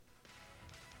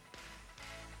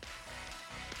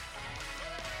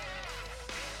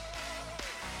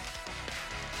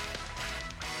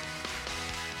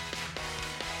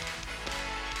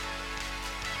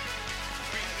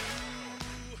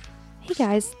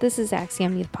guys, this is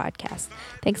Axiom Youth Podcast.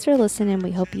 Thanks for listening, and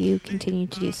we hope you continue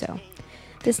to do so.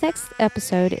 This next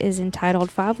episode is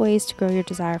entitled 5 Ways to Grow Your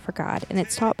Desire for God, and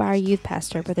it's taught by our youth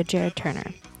pastor, Brother Jared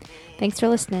Turner. Thanks for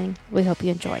listening. We hope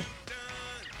you enjoy.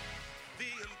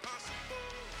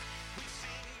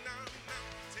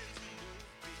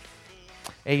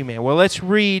 Amen. Well, let's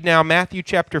read now Matthew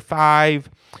chapter 5,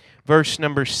 verse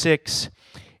number 6.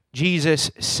 Jesus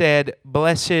said,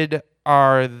 "Blessed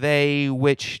are they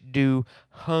which do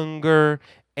hunger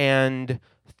and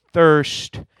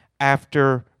thirst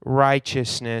after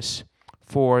righteousness,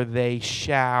 for they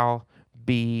shall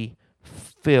be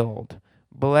filled."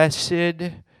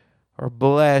 Blessed or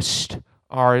blessed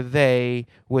are they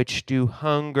which do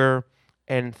hunger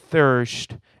and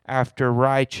thirst after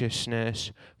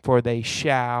righteousness, for they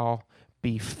shall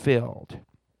be filled.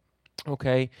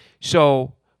 Okay,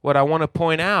 so what I want to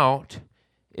point out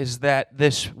is that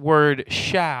this word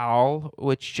shall,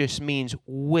 which just means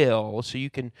will, so you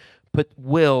can put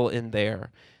will in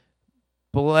there.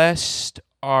 Blessed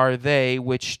are they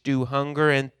which do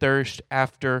hunger and thirst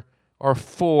after or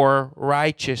for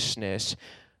righteousness,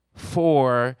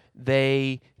 for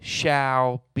they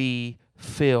shall be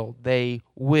filled. They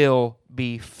will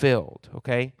be filled,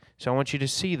 okay? So I want you to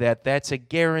see that. That's a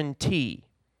guarantee,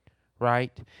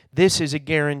 right? This is a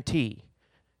guarantee.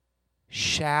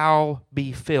 Shall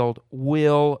be filled,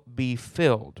 will be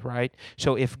filled, right?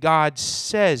 So if God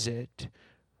says it,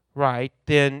 right,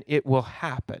 then it will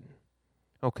happen,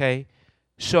 okay?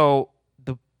 So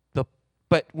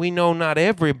but we know not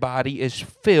everybody is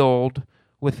filled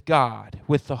with God,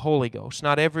 with the Holy Ghost.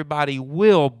 Not everybody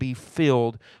will be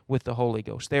filled with the Holy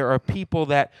Ghost. There are people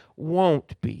that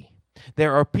won't be.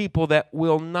 There are people that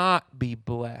will not be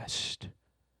blessed.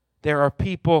 There are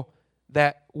people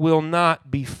that will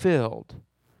not be filled.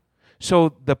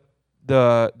 So the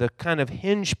kind of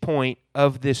hinge point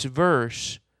of this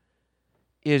verse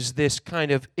is this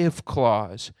kind of if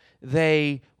clause.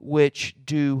 They which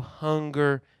do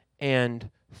hunger and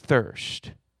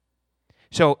thirst.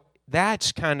 So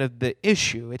that's kind of the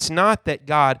issue. It's not that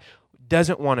God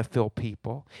doesn't want to fill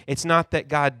people. It's not that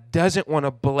God doesn't want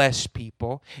to bless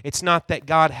people. It's not that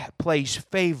God plays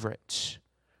favorites,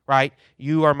 right?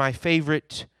 You are my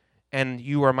favorite and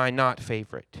you are my not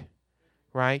favorite,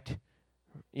 right?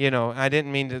 You know, I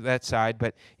didn't mean to that side,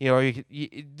 but, you know,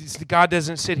 God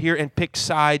doesn't sit here and pick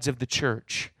sides of the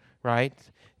church, right?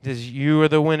 You are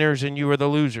the winners and you are the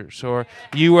losers, or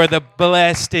you are the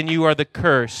blessed and you are the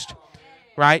cursed,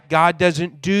 right? God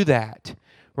doesn't do that,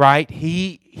 right?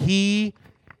 He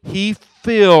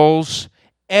fills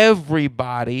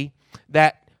everybody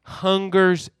that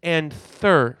hungers and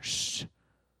thirsts.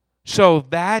 So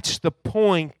that's the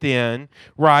point then,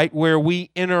 right, where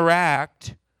we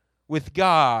interact with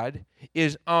God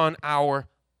is on our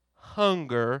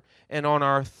hunger and on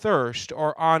our thirst,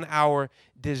 or on our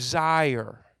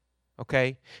desire.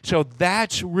 Okay? So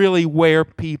that's really where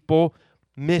people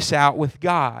miss out with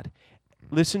God.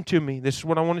 Listen to me. This is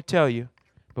what I want to tell you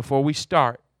before we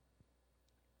start.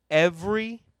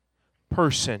 Every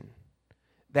person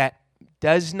that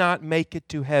does not make it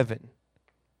to heaven,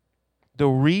 the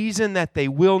reason that they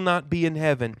will not be in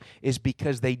heaven is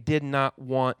because they did not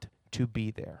want to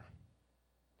be there.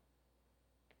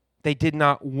 They did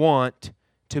not want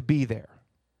to be there.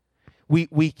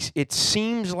 It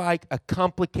seems like a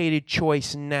complicated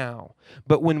choice now,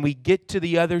 but when we get to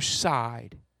the other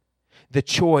side, the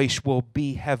choice will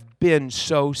have been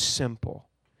so simple.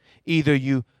 Either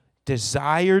you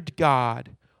desired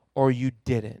God or you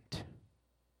didn't.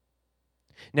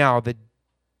 Now, the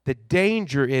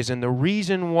danger is, and the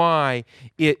reason why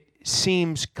it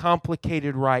seems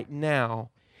complicated right now,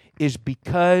 is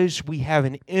because we have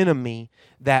an enemy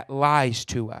that lies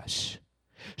to us.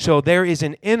 So there is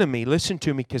an enemy, listen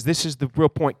to me, because this is the real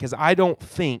point, because I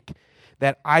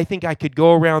think I could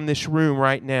go around this room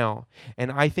right now,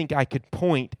 and I think I could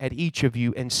point at each of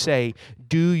you and say,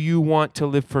 do you want to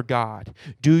live for God?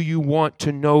 Do you want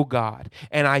to know God?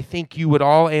 And I think you would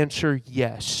all answer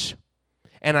yes.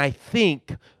 And I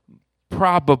think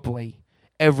probably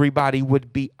everybody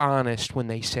would be honest when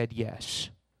they said yes.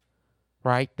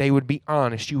 Right? They would be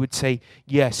honest. You would say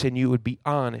yes, and you would be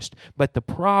honest. But the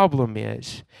problem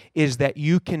is that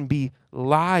you can be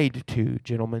lied to,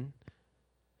 gentlemen,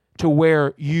 to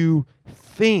where you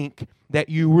think that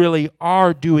you really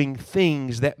are doing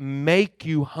things that make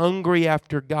you hungry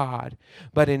after God,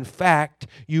 but in fact,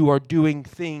 you are doing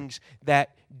things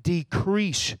that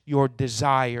decrease your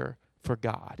desire for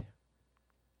God.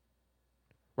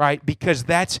 Right? Because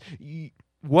that's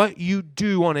what you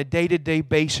do on a day-to-day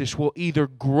basis will either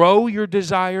grow your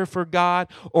desire for God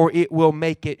or it will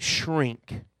make it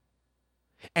shrink.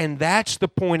 And that's the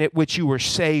point at which you are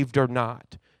saved or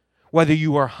not. Whether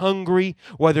you are hungry,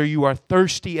 whether you are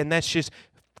thirsty, and that's just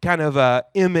kind of an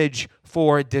image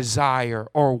for desire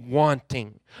or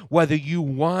wanting. Whether you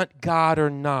want God or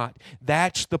not,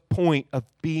 that's the point of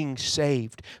being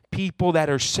saved. People that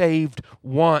are saved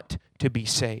want to be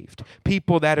saved.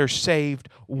 People that are saved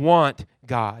want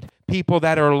God. People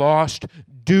that are lost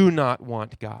do not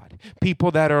want God.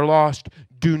 People that are lost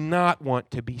do not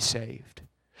want to be saved.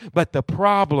 But the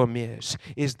problem is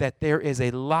that there is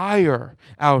a liar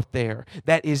out there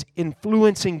that is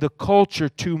influencing the culture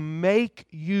to make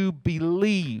you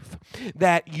believe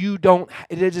that it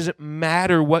doesn't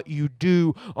matter what you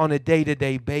do on a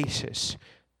day-to-day basis.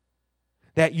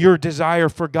 That your desire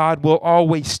for God will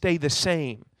always stay the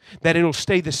same. That it'll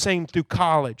stay the same through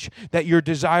college. That your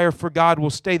desire for God will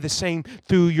stay the same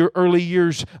through your early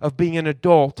years of being an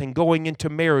adult and going into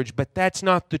marriage. But that's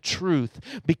not the truth,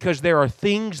 because there are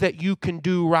things that you can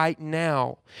do right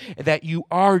now, that you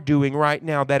are doing right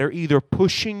now, that are either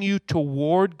pushing you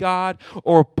toward God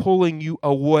or pulling you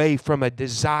away from a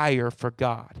desire for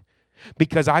God.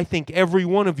 Because I think every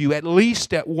one of you, at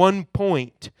least at one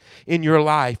point in your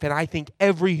life, and I think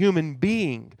every human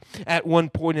being at one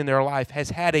point in their life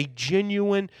has had a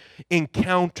genuine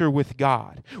encounter with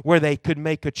God where they could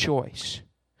make a choice.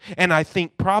 And I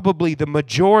think probably the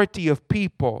majority of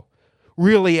people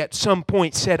really at some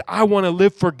point said, I want to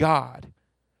live for God.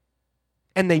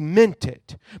 And they meant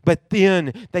it. But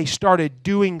then they started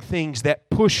doing things that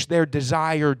pushed their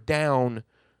desire down.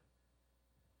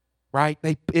 Right?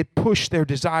 It pushed their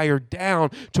desire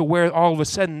down to where all of a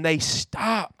sudden they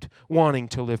stopped wanting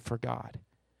to live for God.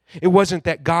 It wasn't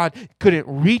that God couldn't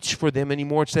reach for them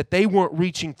anymore. It's that they weren't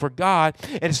reaching for God.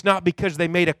 And it's not because they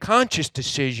made a conscious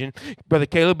decision, Brother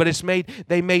Caleb, but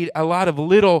they made a lot of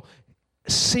little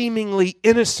seemingly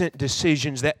innocent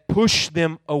decisions that pushed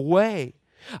them away.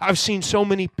 I've seen so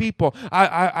many people.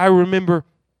 I remember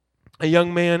a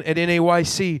young man at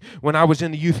NAYC when I was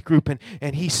in the youth group,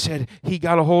 and he said he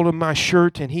got a hold of my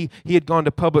shirt, and he had gone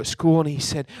to public school, and he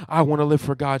said, I want to live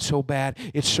for God so bad.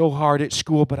 It's so hard at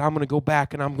school, but I'm going to go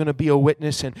back, and I'm going to be a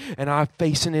witness, and I'm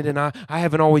facing it, and I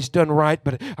haven't always done right,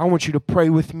 but I want you to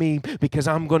pray with me because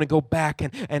I'm going to go back.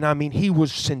 And I mean, he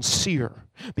was sincere.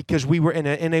 Because we were in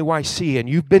a NAYC, and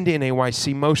you've been to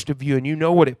NAYC, most of you, and you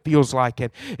know what it feels like.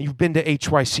 And you've been to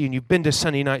HYC, and you've been to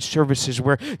Sunday night services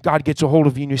where God gets a hold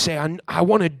of you, and you say, I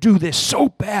want to do this so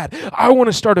bad. I want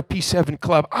to start a P7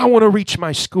 club. I want to reach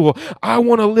my school. I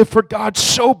want to live for God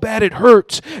so bad it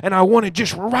hurts, and I want to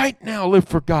just right now live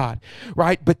for God,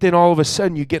 right? But then all of a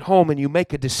sudden you get home and you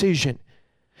make a decision.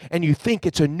 And you think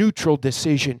it's a neutral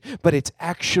decision, but it's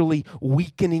actually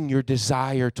weakening your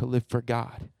desire to live for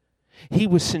God. He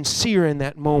was sincere in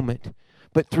that moment,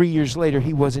 but 3 years later,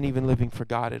 he wasn't even living for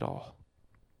God at all.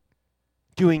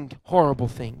 Doing horrible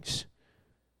things,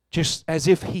 just as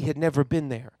if he had never been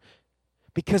there.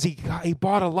 Because he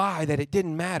bought a lie that it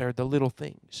didn't matter, the little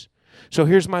things. So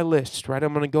here's my list, right?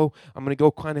 I'm going to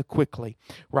go kind of quickly,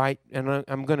 right? And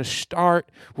I'm going to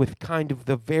start with kind of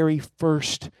the very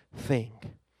first thing.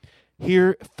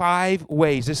 Here, 5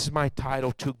 ways, this is my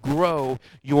title, to grow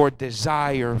your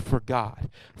desire for God.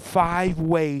 5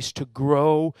 ways to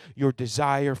grow your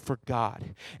desire for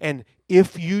God. And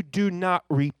if you do not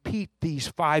repeat these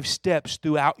 5 steps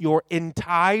throughout your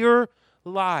entire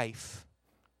life,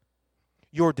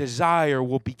 your desire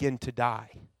will begin to die.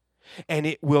 And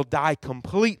it will die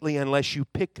completely unless you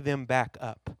pick them back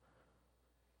up.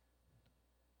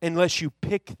 Unless you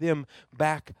pick them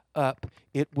back up,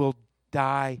 it will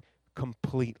die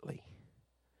completely.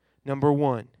 Number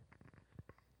 1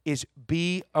 is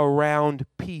be around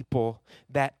people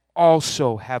that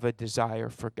also have a desire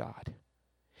for God.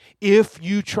 If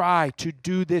you try to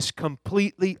do this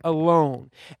completely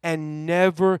alone and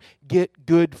never get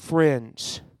good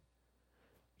friends,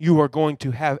 you are going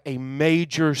to have a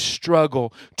major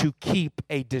struggle to keep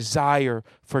a desire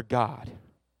for God.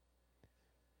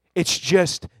 It's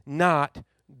just not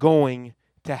going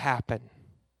to happen.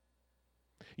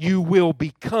 You will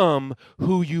become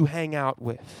who you hang out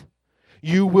with.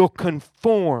 You will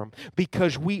conform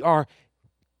because we are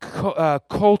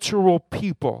cultural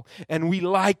people and we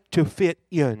like to fit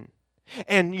in.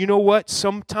 And you know what?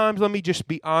 Sometimes, let me just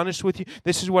be honest with you.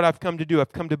 This is what I've come to do.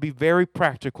 I've come to be very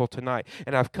practical tonight.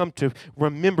 And I've come to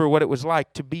remember what it was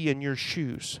like to be in your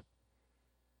shoes.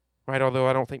 Right? Although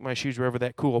I don't think my shoes were ever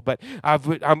that cool. But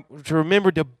I'm to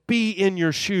remember to be in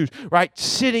your shoes. Right?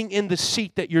 Sitting in the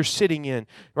seat that you're sitting in.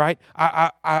 Right?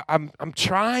 I'm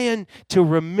trying to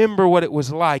remember what it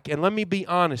was like. And let me be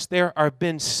honest. There have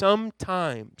been some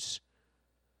times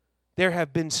There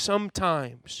have been some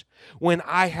times when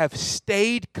I have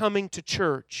stayed coming to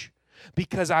church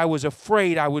because I was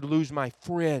afraid I would lose my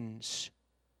friends.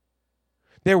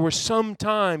 There were some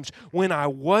times when I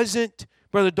wasn't,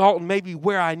 Brother Dalton, maybe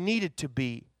where I needed to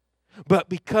be, but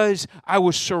because I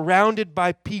was surrounded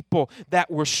by people that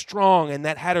were strong and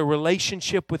that had a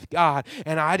relationship with God,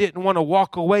 and I didn't want to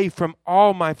walk away from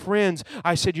all my friends,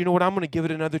 I said, you know what, I'm going to give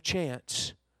it another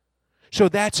chance. So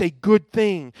that's a good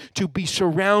thing, to be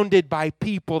surrounded by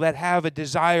people that have a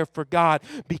desire for God,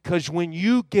 because when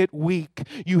you get weak,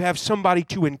 you have somebody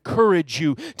to encourage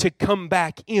you to come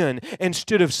back in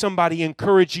instead of somebody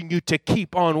encouraging you to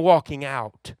keep on walking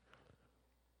out.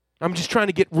 I'm just trying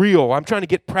to get real. I'm trying to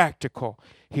get practical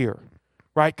here,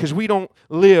 right? Because we don't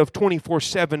live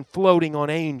 24/7 floating on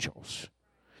angels.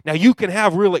 Now, you can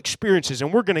have real experiences,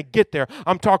 and we're going to get there.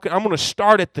 I'm going to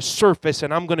start at the surface,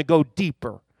 and I'm going to go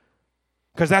deeper,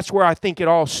 because that's where I think it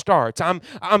all starts. I'm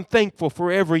thankful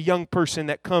for every young person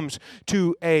that comes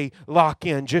to a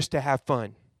lock-in just to have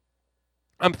fun.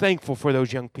 I'm thankful for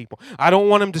those young people. I don't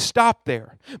want them to stop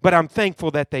there, but I'm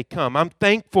thankful that they come. I'm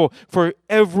thankful for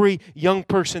every young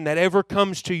person that ever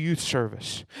comes to youth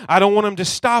service. I don't want them to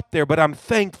stop there, but I'm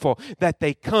thankful that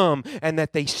they come and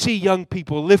that they see young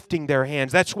people lifting their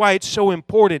hands. That's why it's so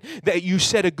important that you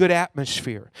set a good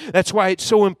atmosphere. That's why it's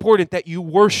so important that you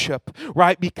worship,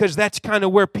 right? Because that's kind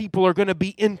of where people are going to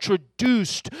be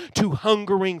introduced to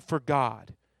hungering for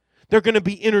God. They're going to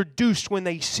be introduced when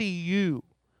they see you.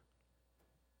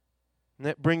 And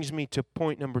that brings me to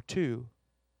point number 2.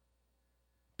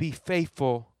 Be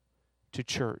faithful to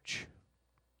church.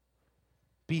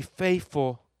 Be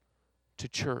faithful to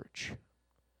church.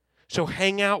 So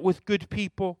hang out with good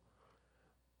people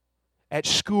at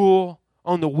school,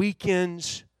 on the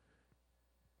weekends.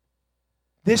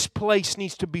 This place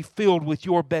needs to be filled with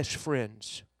your best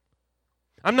friends.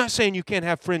 I'm not saying you can't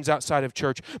have friends outside of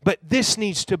church, but this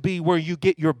needs to be where you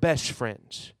get your best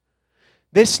friends.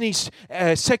 This needs,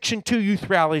 Section 2 youth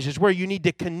rallies is where you need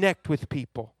to connect with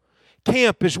people.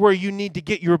 Camp is where you need to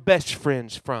get your best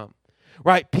friends from,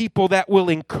 right? People that will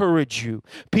encourage you.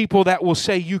 People that will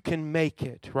say you can make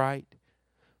it, right?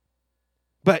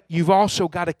 But you've also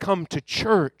got to come to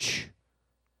church.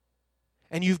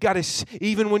 And you've got to,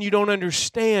 even when you don't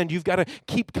understand, you've got to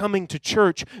keep coming to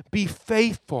church. Be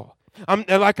faithful.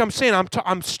 I'm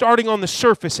starting on the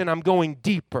surface and I'm going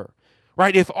deeper.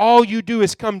 Right? If all you do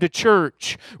is come to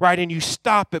church, right, and you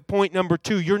stop at point number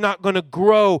 2, you're not going to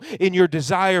grow in your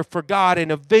desire for God,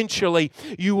 and eventually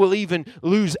you will even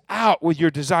lose out with your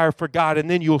desire for God, and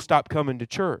then you'll stop coming to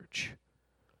church.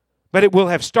 But it will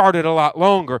have started a lot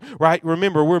longer, right?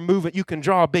 Remember, we're moving. You can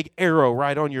draw a big arrow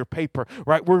right on your paper,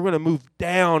 right? We're going to move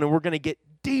down, and we're going to get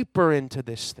deeper into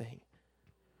this thing.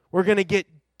 We're going to get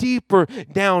deeper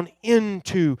down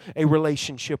into a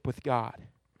relationship with God.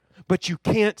 But you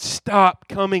can't stop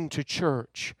coming to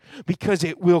church, because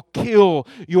it will kill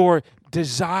your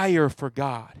desire for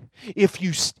God. If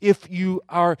you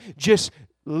are just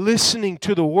listening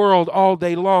to the world all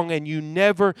day long and you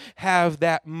never have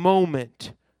that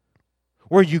moment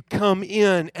where you come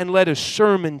in and let a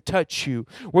sermon touch you,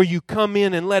 where you come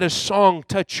in and let a song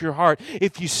touch your heart.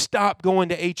 If you stop going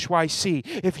to HYC,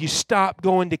 if you stop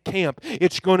going to camp,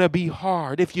 it's going to be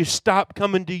hard. If you stop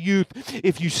coming to youth,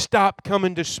 if you stop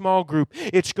coming to small group,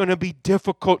 it's going to be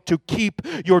difficult to keep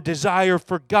your desire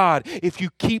for God. If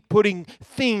you keep putting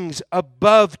things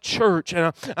above church,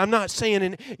 and I'm not saying,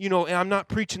 and I'm not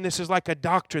preaching this as like a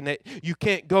doctrine that you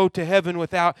can't go to heaven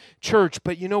without church,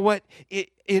 but you know what?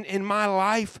 In my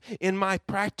life, in my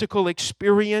practical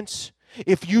experience,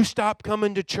 if you stop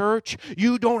coming to church,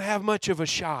 you don't have much of a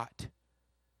shot.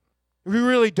 We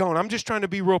really don't. I'm just trying to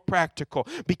be real practical,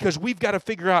 because we've got to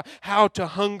figure out how to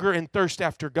hunger and thirst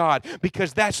after God,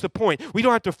 because that's the point. We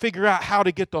don't have to figure out how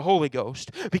to get the Holy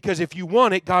Ghost, because if you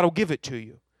want it, God will give it to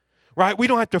you. Right? We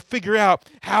don't have to figure out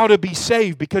how to be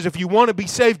saved, because if you want to be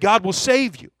saved, God will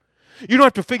save you. You don't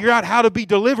have to figure out how to be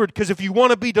delivered, because if you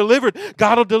want to be delivered,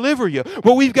 God will deliver you.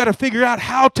 But we've got to figure out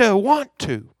how to want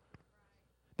to.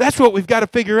 That's what we've got to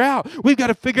figure out. We've got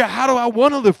to figure out, how do I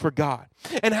want to live for God?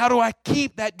 And how do I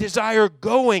keep that desire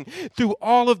going through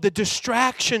all of the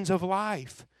distractions of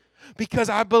life? Because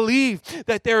I believe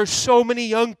that there are so many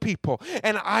young people,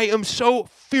 and I am so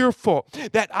fearful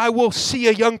that I will see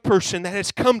a young person that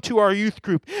has come to our youth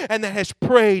group and that has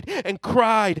prayed and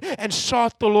cried and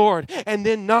sought the Lord and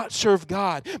then not serve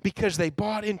God because they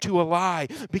bought into a lie,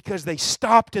 because they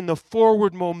stopped in the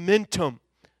forward momentum,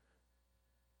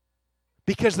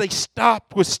 because they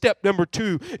stopped with step number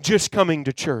 2, just coming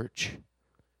to church.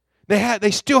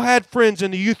 They still had friends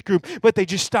in the youth group, but they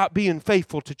just stopped being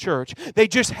faithful to church. They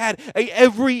just had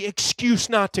every excuse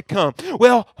not to come.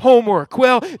 Well, homework.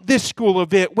 Well, this school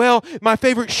event. Well, my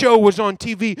favorite show was on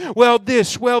TV. Well,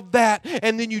 this. Well, that.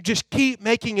 And then you just keep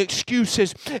making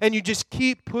excuses, and you just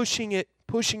keep pushing it.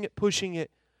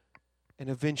 And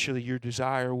eventually your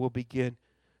desire will begin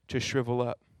to shrivel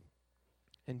up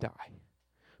and die.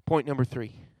 Point number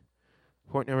three.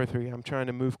 I'm trying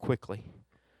to move quickly.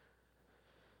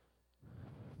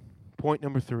 Point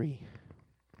number 3,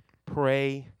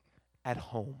 pray at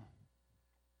home.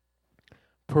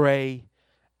 Pray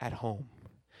at home.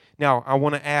 Now, I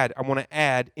want to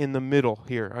add in the middle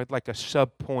here. I'd like a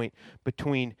sub point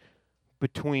between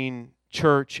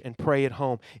church and pray at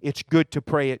home. It's good to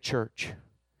pray at church.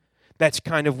 That's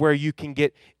kind of where you can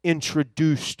get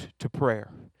introduced to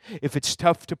prayer. If it's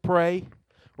tough to pray,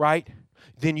 right?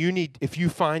 Then if you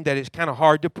find that it's kind of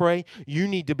hard to pray, you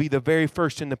need to be the very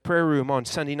first in the prayer room on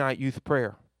Sunday night youth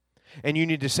prayer. And you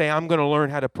need to say, I'm going to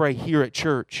learn how to pray here at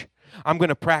church. I'm going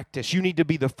to practice. You need to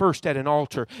be the first at an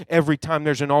altar every time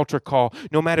there's an altar call,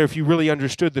 no matter if you really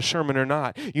understood the sermon or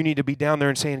not. You need to be down there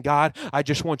and saying, God, I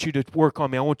just want you to work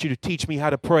on me. I want you to teach me how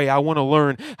to pray. I want to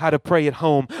learn how to pray at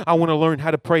home. I want to learn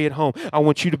how to pray at home. I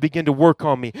want you to begin to work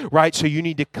on me, right? So you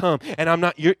need to come.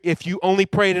 And if you only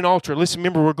pray at an altar, listen,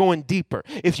 remember, we're going deeper.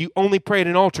 If you only pray at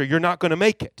an altar, you're not going to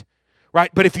make it, right?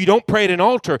 But if you don't pray at an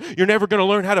altar, you're never going to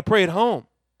learn how to pray at home.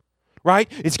 Right?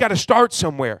 It's got to start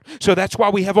somewhere. So that's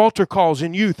why we have altar calls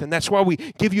in youth, and that's why we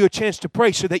give you a chance to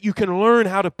pray so that you can learn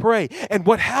how to pray. And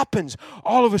what happens,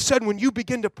 all of a sudden, when you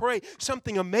begin to pray,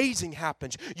 something amazing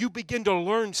happens. You begin to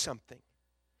learn something.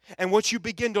 And what you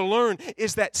begin to learn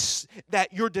is that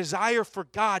your desire for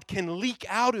God can leak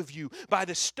out of you by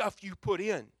the stuff you put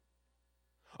in.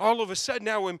 All of a sudden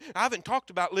now, I haven't talked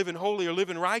about living holy or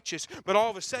living righteous, but all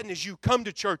of a sudden as you come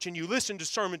to church and you listen to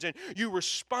sermons and you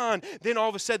respond, then all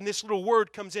of a sudden this little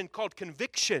word comes in called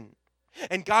conviction.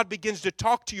 And God begins to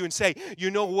talk to you and say,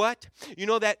 you know what? You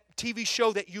know that TV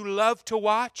show that you love to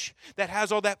watch that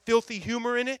has all that filthy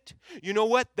humor in it? You know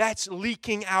what? That's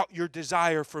leaking out your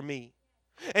desire for me.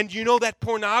 And you know that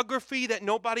pornography that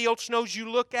nobody else knows you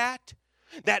look at?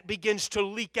 That begins to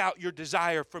leak out your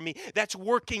desire for me. That's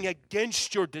working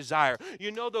against your desire. You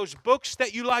know those books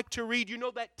that you like to read? You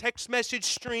know that text message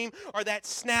stream or that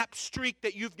snap streak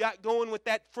that you've got going with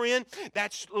that friend?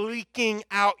 That's leaking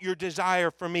out your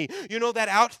desire for me. You know that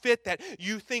outfit that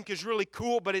you think is really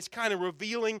cool, but it's kind of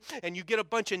revealing and you get a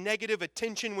bunch of negative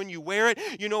attention when you wear it?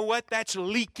 You know what? That's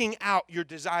leaking out your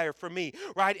desire for me,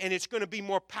 right? And it's going to be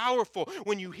more powerful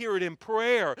when you hear it in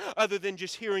prayer other than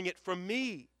just hearing it from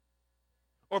me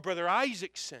or Brother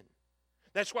Isaacson.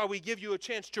 That's why we give you a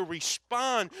chance to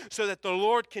respond so that the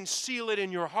Lord can seal it in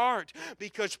your heart,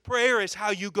 because prayer is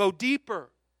how you go deeper.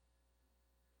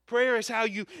 Prayer is how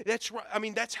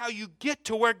that's how you get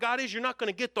to where God is. You're not going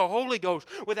to get the Holy Ghost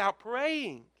without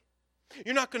praying.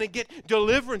 You're not going to get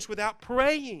deliverance without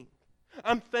praying.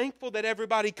 I'm thankful that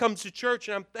everybody comes to church,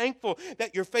 and I'm thankful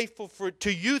that you're faithful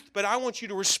to youth, but I want you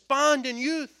to respond in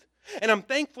youth. And I'm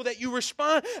thankful that you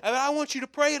respond, but I want you to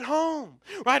pray at home,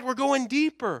 right? We're going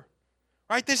deeper,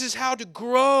 right? This is how to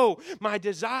grow my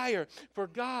desire for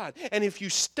God. And if you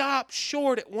stop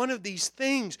short at one of these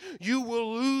things, you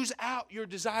will lose out your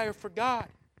desire for God.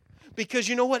 Because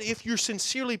you know what? If you're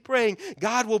sincerely praying,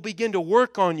 God will begin to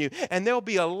work on you, and there'll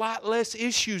be a lot less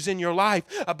issues in your life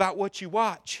about what you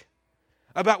watch,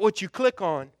 about what you click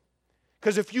on.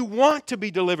 Because if you want to be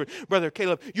delivered, Brother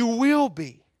Caleb, you will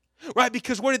be. Right?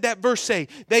 Because what did that verse say?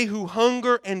 They who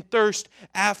hunger and thirst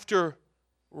after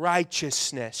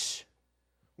righteousness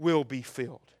will be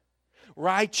filled.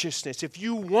 Righteousness. If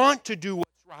you want to do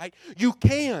what's right, you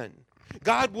can.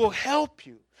 God will help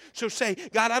you. So say,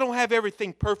 God, I don't have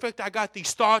everything perfect. I got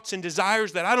these thoughts and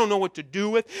desires that I don't know what to do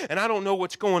with, and I don't know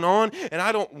what's going on, and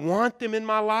I don't want them in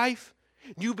my life.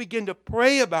 You begin to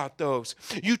pray about those.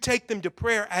 You take them to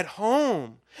prayer at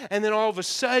home, and then all of a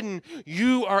sudden,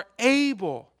 you are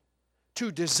able to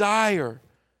desire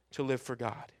to live for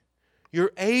God.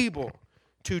 You're able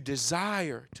to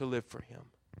desire to live for Him.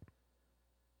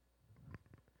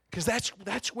 Because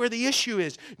that's where the issue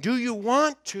is. Do you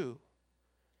want to?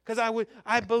 Because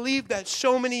I believe that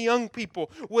so many young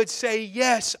people would say,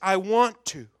 yes, I want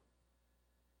to.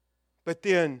 But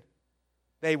then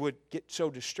they would get so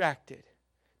distracted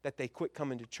that they quit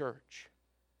coming to church.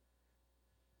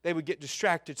 They would get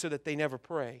distracted so that they never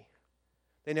pray.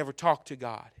 They never talk to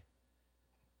God.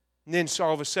 And then so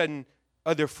all of a sudden,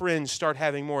 other friends start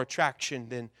having more attraction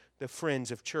than the friends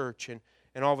of church. And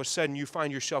all of a sudden, you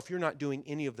find yourself, you're not doing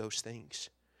any of those things.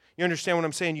 You understand what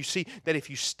I'm saying? You see that if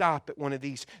you stop at one of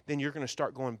these, then you're going to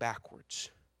start going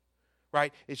backwards.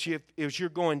 right? As you're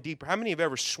going deeper. How many have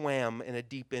ever swam in a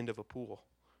deep end of a pool?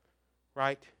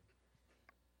 Right?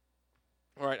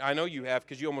 All right, I know you have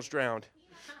because you almost drowned.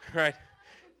 Right?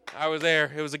 I was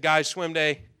there. It was a guy's swim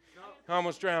day. I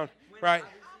almost drowned. Right?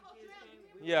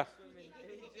 Yeah.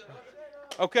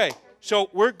 Okay, so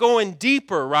we're going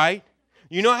deeper, right?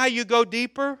 You know how you go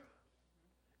deeper?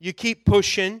 You keep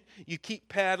pushing, you keep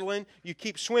paddling, you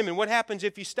keep swimming. What happens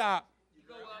if you stop?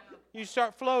 You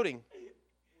start floating.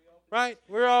 Right?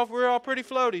 We're all pretty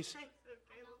floaties.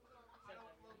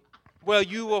 Well,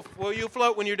 you'll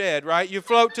float when you're dead, right? You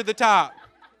float to the top.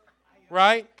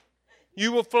 Right?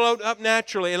 You will float up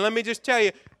naturally. And let me just tell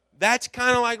you, that's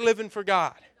kind of like living for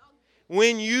God.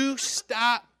 When you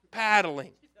stop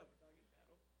paddling,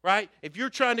 right? If you're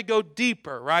trying to go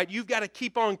deeper, right, you've got to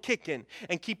keep on kicking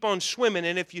and keep on swimming.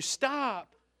 And if you stop,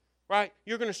 right,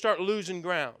 you're going to start losing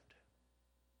ground.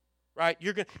 Right?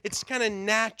 It's kind of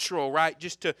natural, right,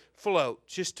 just to float,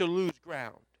 just to lose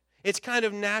ground. It's kind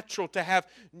of natural to have,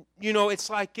 it's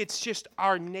like it's just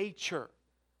our nature,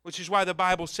 which is why the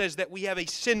Bible says that we have a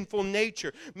sinful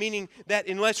nature, meaning that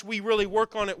unless we really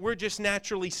work on it, we're just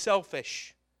naturally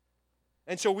selfish.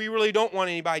 And so we really don't want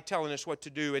anybody telling us what to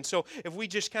do. And so if we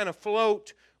just kind of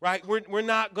float, right, we're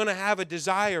not going to have a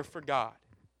desire for God.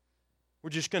 We're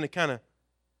just going to kind of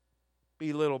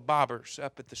be little bobbers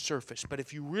up at the surface. But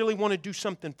if you really want to do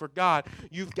something for God,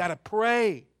 you've got to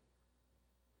pray.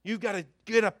 You've got to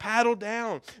get a paddle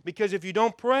down. Because if you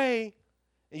don't pray,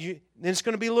 then it's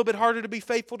going to be a little bit harder to be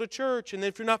faithful to church. And then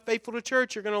if you're not faithful to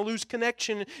church, you're going to lose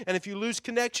connection. And if you lose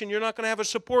connection, you're not going to have a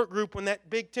support group when that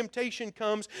big temptation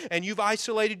comes and you've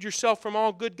isolated yourself from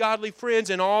all good godly friends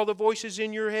and all the voices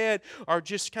in your head are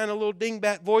just kind of little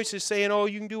dingbat voices saying, oh,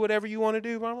 you can do whatever you want to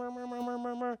do.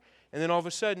 And then all of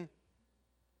a sudden,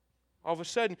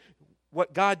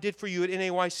 what God did for you at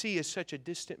NAYC is such a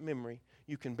distant memory,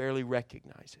 you can barely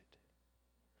recognize it.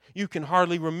 You can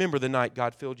hardly remember the night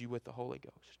God filled you with the Holy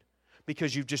Ghost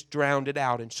because you've just drowned it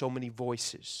out in so many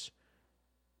voices.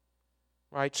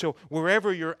 Right? So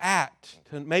wherever you're at,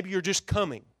 maybe you're just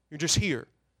coming, you're just here.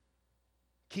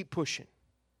 Keep pushing.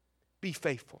 Be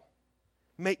faithful.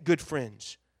 Make good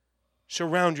friends.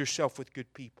 Surround yourself with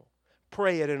good people.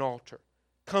 Pray at an altar.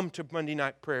 Come to Monday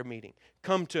night prayer meeting.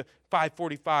 Come to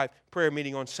 5:45 prayer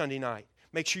meeting on Sunday night.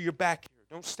 Make sure you're back here.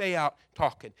 Don't stay out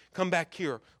talking. Come back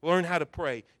here. Learn how to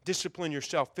pray. Discipline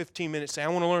yourself. 15 minutes. Say, I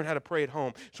want to learn how to pray at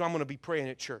home, so I'm going to be praying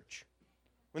at church.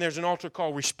 When there's an altar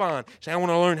call, respond. Say, I want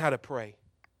to learn how to pray.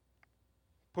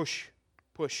 Push,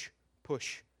 push,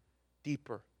 push.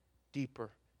 Deeper, deeper,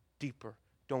 deeper.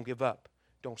 Don't give up.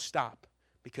 Don't stop.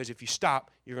 Because if you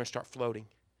stop, you're going to start floating.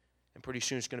 And pretty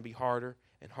soon it's going to be harder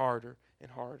and harder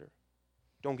and harder.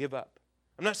 Don't give up.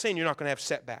 I'm not saying you're not going to have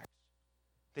setbacks.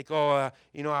 Think,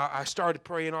 I started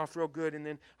praying off real good and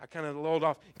then I kind of lulled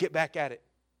off. Get back at it.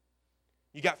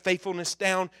 You got faithfulness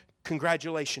down?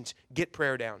 Congratulations. Get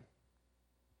prayer down.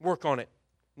 Work on it.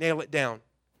 Nail it down.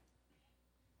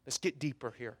 Let's get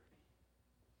deeper here.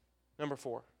 Number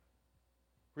 4,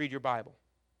 read your Bible.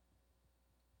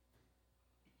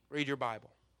 Read your Bible.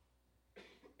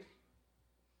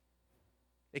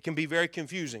 It can be very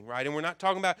confusing, right? And we're not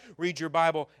talking about read your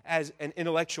Bible as an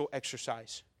intellectual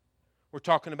exercise. We're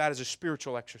talking about as a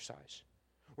spiritual exercise.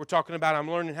 We're talking about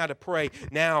I'm learning how to pray.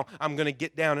 Now I'm going to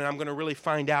get down and I'm going to really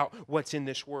find out what's in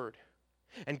this Word.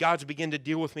 And God's beginning to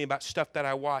deal with me about stuff that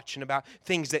I watch and about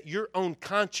things that your own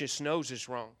conscience knows is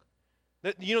wrong.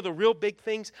 The real big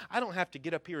things, I don't have to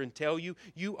get up here and tell you.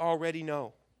 You already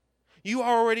know. You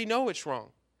already know it's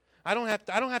wrong. I don't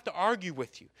have to argue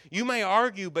with you. You may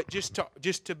argue, but just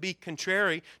to be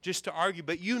contrary, just to argue,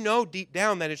 but you know deep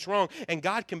down that it's wrong, and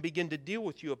God can begin to deal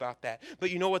with you about that.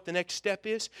 But you know what the next step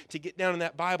is? To get down in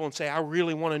that Bible and say, I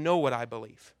really want to know what I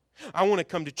believe. I want to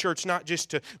come to church not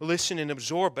just to listen and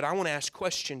absorb, but I want to ask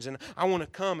questions, and I want to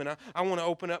come, and I want to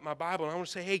open up my Bible, and I want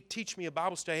to say, hey, teach me a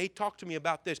Bible study. Hey, talk to me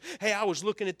about this. Hey, I was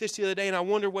looking at this the other day, and I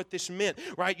wonder what this meant,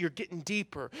 right? You're getting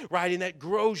deeper, right? And that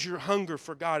grows your hunger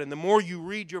for God. And the more you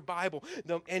read your Bible,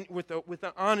 and with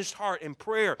an honest heart and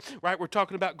prayer, right? We're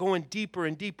talking about going deeper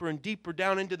and deeper and deeper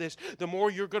down into this. The more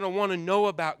you're going to want to know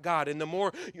about God, and the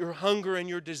more your hunger and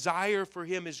your desire for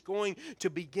Him is going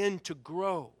to begin to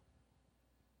grow.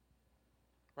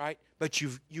 Right? But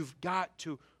you've got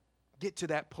to get to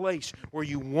that place where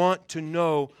you want to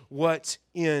know what's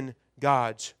in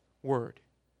God's Word.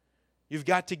 You've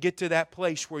got to get to that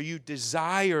place where you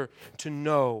desire to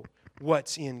know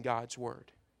what's in God's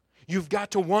Word. You've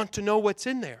got to want to know what's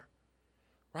in there.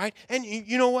 Right? And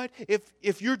you know what?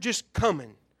 If you're just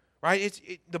coming, right?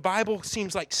 The Bible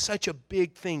seems like such a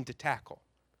big thing to tackle.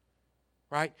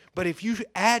 Right? But if you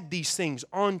add these things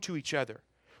onto each other,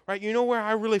 Right? You know where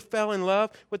I really fell in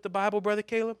love with the Bible, Brother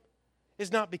Caleb?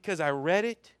 It's not because I read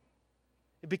it.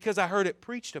 It's because I heard it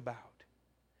preached about.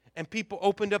 And people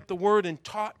opened up the Word and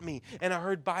taught me. And I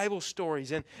heard Bible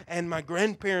stories. And my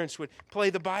grandparents would play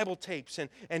the Bible tapes.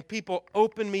 And people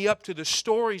opened me up to the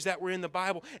stories that were in the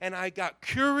Bible. And I got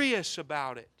curious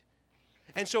about it.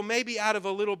 And so maybe out of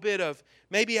a little bit of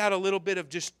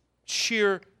just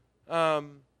sheer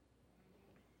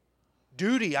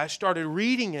duty, I started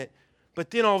reading it. But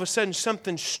then all of a sudden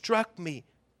something struck me.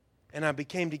 And I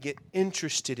became to get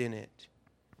interested in it.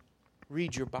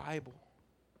 Read your Bible.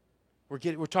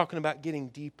 We're talking about getting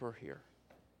deeper here.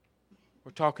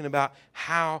 We're talking about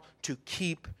how to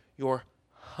keep your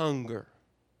hunger.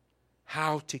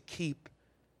 How to keep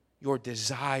your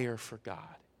desire for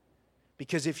God.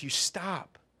 Because if you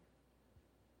stop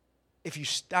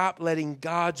letting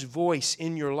God's voice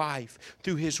in your life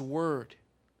through His Word,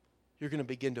 you're going to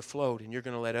begin to float and you're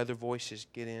going to let other voices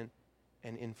get in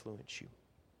and influence you.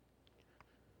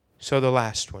 So the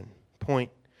last one,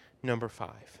 point number 5.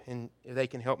 And if they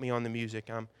can help me on the music,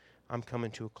 I'm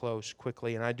coming to a close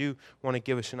quickly. And I do want to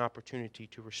give us an opportunity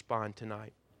to respond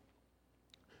tonight.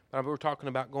 But we're talking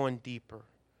about going deeper,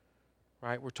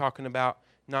 right? We're talking about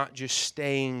not just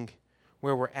staying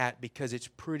where we're at, because it's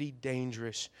pretty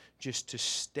dangerous just to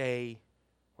stay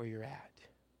where you're at.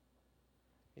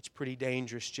 It's pretty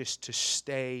dangerous just to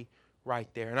stay right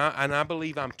there. And I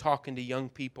believe I'm talking to young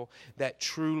people that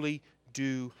truly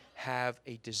do have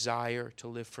a desire to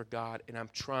live for God, and I'm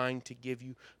trying to give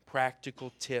you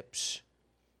practical tips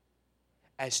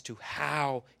as to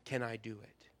how can I do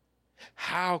it.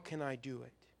 How can I do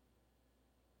it?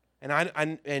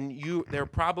 And there are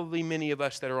probably many of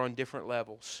us that are on different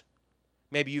levels.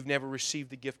 Maybe you've never received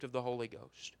the gift of the Holy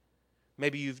Ghost.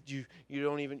 Maybe you've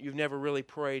never really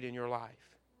prayed in your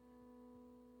life.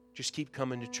 Just keep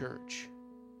coming to church.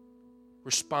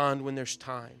 Respond when there's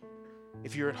time.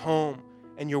 If you're at home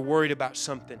and you're worried about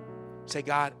something, say,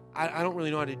 God, I don't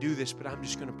really know how to do this, but I'm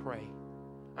just going to pray.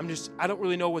 I don't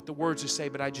really know what the words to say,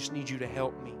 but I just need you to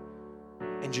help me.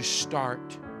 And just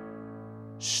start.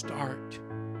 Start.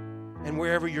 And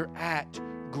wherever you're at,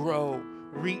 grow.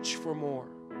 Reach for more.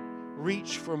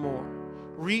 Reach for more.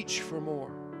 Reach for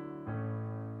more.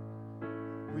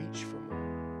 Reach for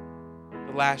more.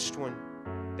 The last one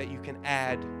that you can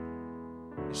add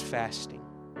is fasting.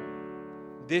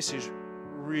 This is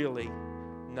really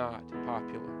not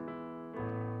popular.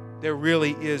 There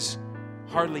really is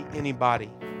hardly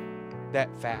anybody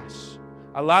that fasts.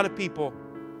 A lot of people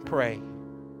pray,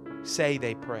 say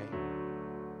they pray,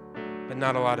 but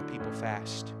not a lot of people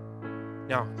fast.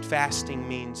 Now, fasting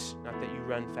means not that you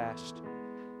run fast.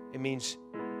 It means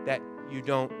that you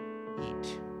don't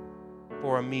eat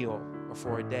for a meal or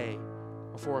for a day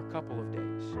or for a couple of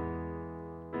days.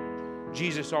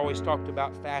 Jesus always talked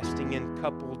about fasting and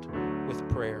coupled with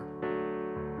prayer.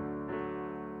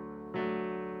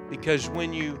 Because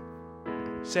when you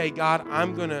say, God,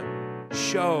 I'm going to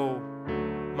show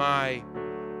my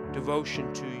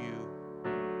devotion to you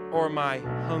or my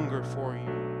hunger for you,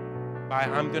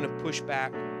 I'm going to push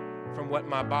back from what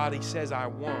my body says I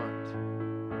want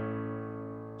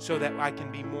so that I can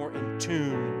be more in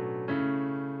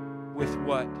tune with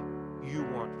what you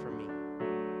want for me.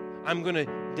 I'm going to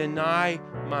deny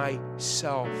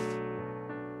myself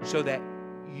so that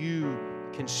you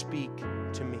can speak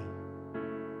to me.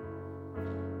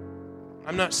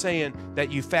 I'm not saying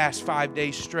that you fast 5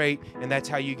 days straight and that's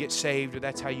how you get saved or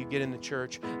that's how you get in the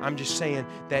church. I'm just saying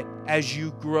that as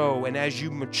you grow and as you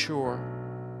mature,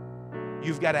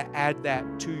 you've got to add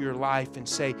that to your life and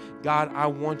say, God, I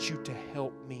want you to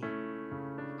help me.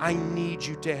 I need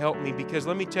you to help me. Because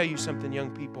let me tell you something, young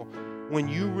people. When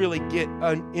you really get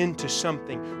into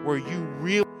something where you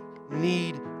really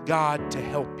need God to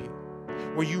help you,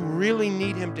 where you really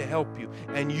need Him to help you,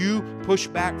 and you push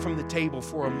back from the table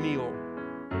for a meal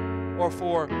or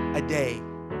for a day,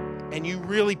 and you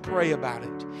really pray about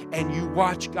it, and you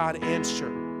watch God answer,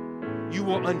 you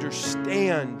will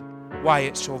understand why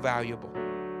it's so valuable.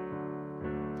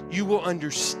 You will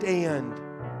understand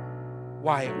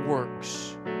why it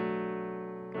works.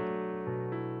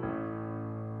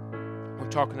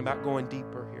 We're talking about going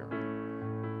deeper here.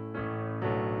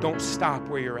 Don't stop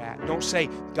where you're at. Don't say,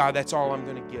 God, that's all I'm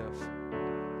going to give.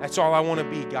 That's all I want to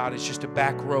be, God. It's just a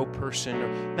back row person.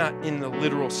 Or not in the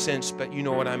literal sense, but you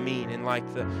know what I mean. And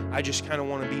I just kind of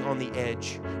want to be on the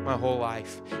edge my whole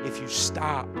life. If you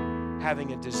stop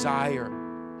having a desire,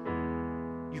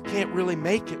 you can't really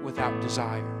make it without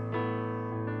desire.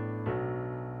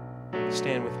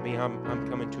 Stand with me. I'm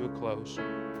coming to a close.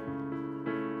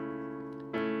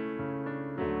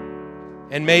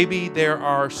 And maybe there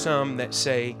are some that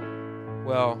say,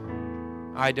 well,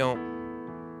 I don't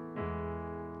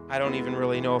even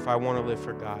really know if I want to live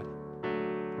for God.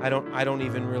 I don't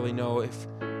even really know if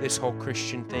this whole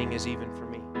Christian thing is even for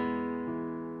me.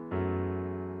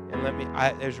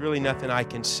 And there's really nothing I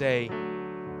can say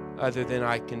other than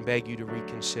I can beg you to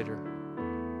reconsider,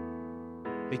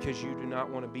 because you do not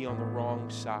want to be on the wrong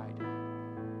side.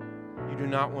 You do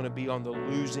not want to be on the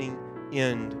losing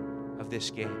end of this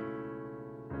game.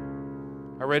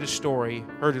 I read a story,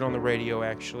 heard it on the radio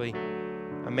actually,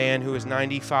 a man who is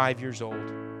 95 years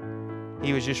old.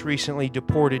 He was just recently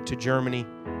deported to Germany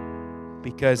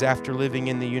because after living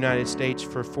in the United States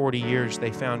for 40 years,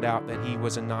 they found out that he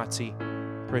was a Nazi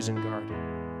prison guard.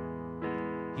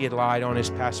 He had lied on his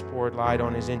passport, lied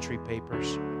on his entry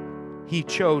papers. He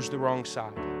chose the wrong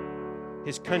side.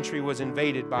 His country was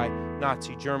invaded by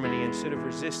Nazi Germany. Instead of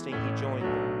resisting, he joined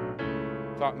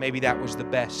them. Thought maybe that was the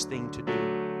best thing to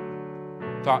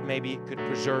do. Thought maybe it could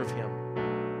preserve him.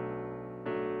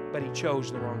 But he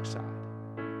chose the wrong side.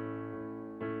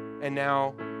 And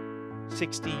now,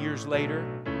 60 years later,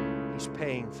 he's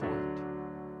paying for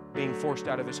it. Being forced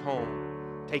out of his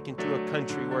home, taken to a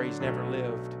country where he's never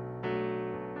lived.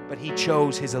 But he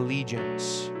chose his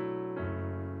allegiance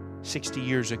 60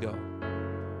 years ago.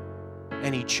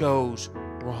 And he chose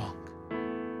wrong.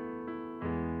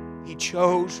 He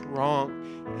chose wrong.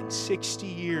 In 60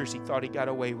 years, he thought he got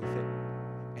away with it.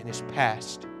 And his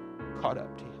past caught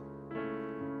up to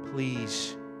him.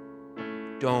 Please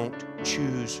don't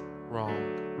choose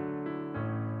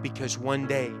wrong. Because one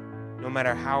day, no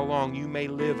matter how long, you may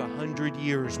live 100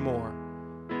 years more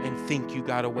and think you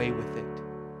got away with it.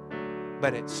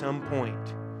 But at some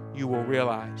point, you will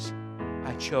realize,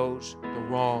 I chose the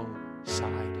wrong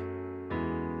side.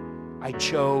 I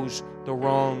chose the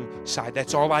wrong side.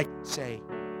 That's all I can say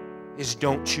is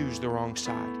don't choose the wrong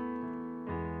side.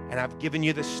 And I've given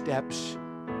you the steps.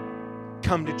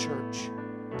 Come to church.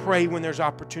 Pray when there's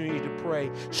opportunity to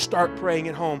pray. Start praying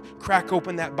at home. Crack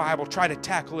open that Bible. Try to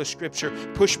tackle a scripture.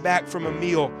 Push back from a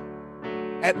meal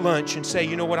at lunch and say,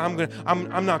 you know what, I'm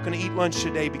not going to eat lunch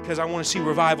today because I want to see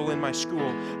revival in my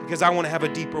school, because I want to have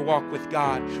a deeper walk with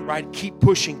God, right? Keep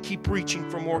pushing, keep reaching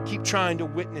for more, keep trying to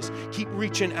witness, keep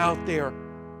reaching out there,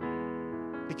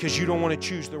 because you don't want to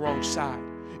choose the wrong side.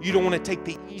 You don't want to take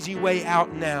the easy way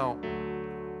out now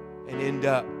and end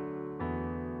up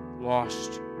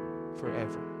lost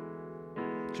forever.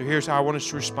 So here's how I want us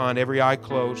to respond. Every eye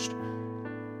closed.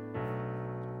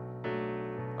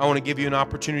 I want to give you an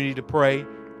opportunity to pray,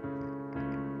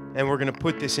 and we're going to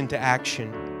put this into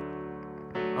action.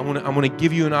 I want to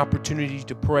give you an opportunity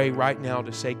to pray right now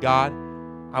to say, God,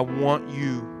 I want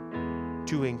you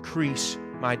to increase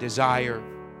my desire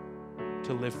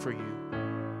to live for you.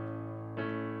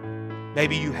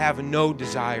 Maybe you have no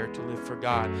desire to live for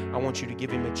God. I want you to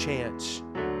give him a chance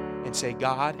and say,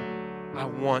 God, I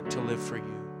want to live for you.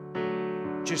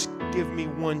 Just give me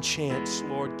one chance,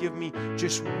 Lord. Give me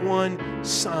just one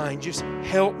sign. Just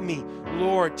help me,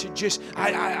 Lord, to just,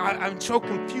 I'm so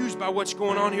confused by what's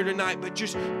going on here tonight, but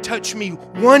just touch me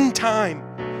one time.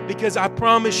 Because I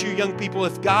promise you, young people,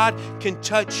 if God can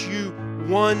touch you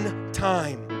one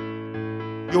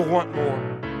time, you'll want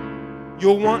more.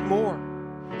 You'll want more.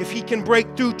 If he can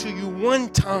break through to you one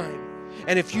time,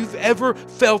 and if you've ever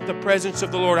felt the presence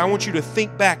of the Lord, I want you to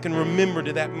think back and remember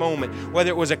to that moment, whether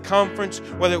it was a conference,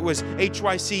 whether it was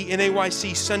HYC,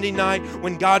 NAYC, Sunday night,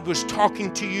 when God was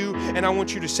talking to you, and I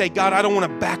want you to say, God, I don't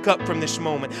want to back up from this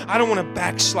moment. I don't want to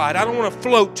backslide. I don't want to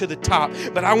float to the top,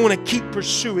 but I want to keep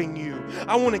pursuing you.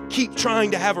 I want to keep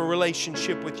trying to have a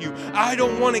relationship with you. I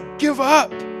don't want to give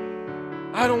up.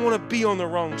 I don't want to be on the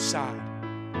wrong side.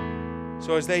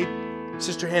 So as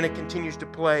Sister Hannah continues to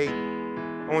play,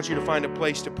 I want you to find a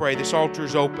place to pray. This altar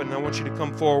is open. I want you to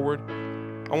come forward.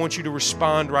 I want you to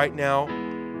respond right now.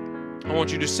 I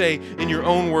want you to say in your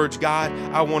own words, God,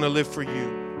 I want to live for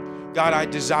you. God, I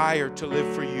desire to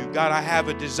live for you. God, I have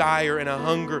a desire and a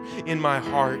hunger in my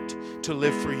heart to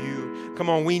live for you. Come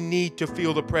on, we need to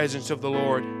feel the presence of the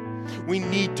Lord. We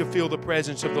need to feel the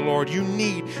presence of the Lord. You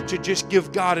need to just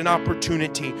give God an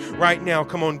opportunity right now.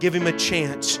 Come on, give him a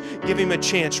chance. Give him a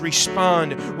chance.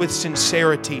 Respond with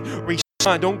sincerity.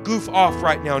 Don't goof off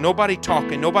right now. Nobody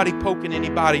talking, nobody poking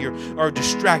anybody or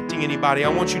distracting anybody. I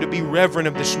want you to be reverent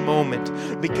of this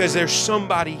moment, because there's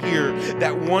somebody here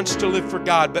that wants to live for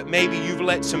God, but maybe you've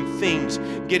let some things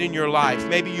get in your life.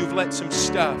 Maybe you've let some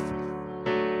stuff